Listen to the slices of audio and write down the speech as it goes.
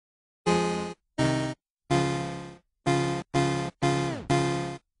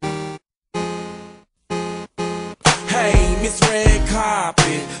Hey, Miss Red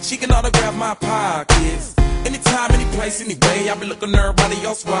Carpet, she can autograph my pockets. Anytime, any place, anyway, I be looking everybody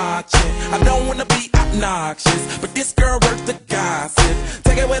else watching. I don't wanna be obnoxious, but this girl worth the gossip.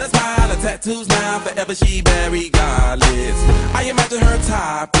 Take it with a smile, her tattoos now, forever she very godless. I imagine her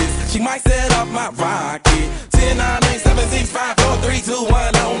topless, she might set off my rocket. 10, 9, 8, 7, 6, 5, 4, 3, 2,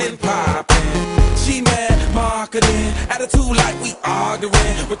 1, on and poppin'. She mad marketing, attitude like we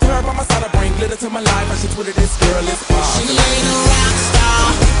arguing. With her by my side, I bring glitter to my life. I should Twitter this girl is She ain't a rock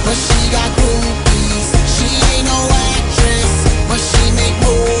star, but she got groupies. She ain't no actress, but she make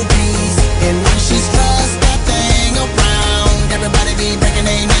movies. And when she's dressed that thing around, everybody be breaking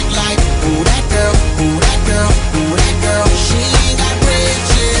their neck like, ooh that girl, ooh that girl, ooh that girl. She ain't got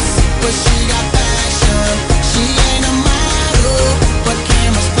riches, but she got fashion. She ain't a model, but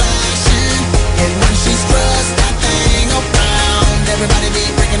cameras flashing. And when she's dressed that thing around, everybody be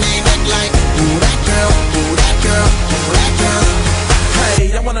breaking their neck like, ooh that girl, ooh that girl, ooh that girl.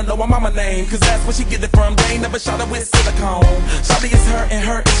 Hey, I wanna know my mama name, cause that's where she get it from. They ain't never shot her with silicone. Shawty is her and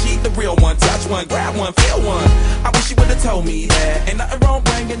her, and she the real one. Touch one, grab one, feel one. I wish she would've told me that. Ain't nothing wrong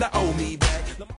bringing the old me back.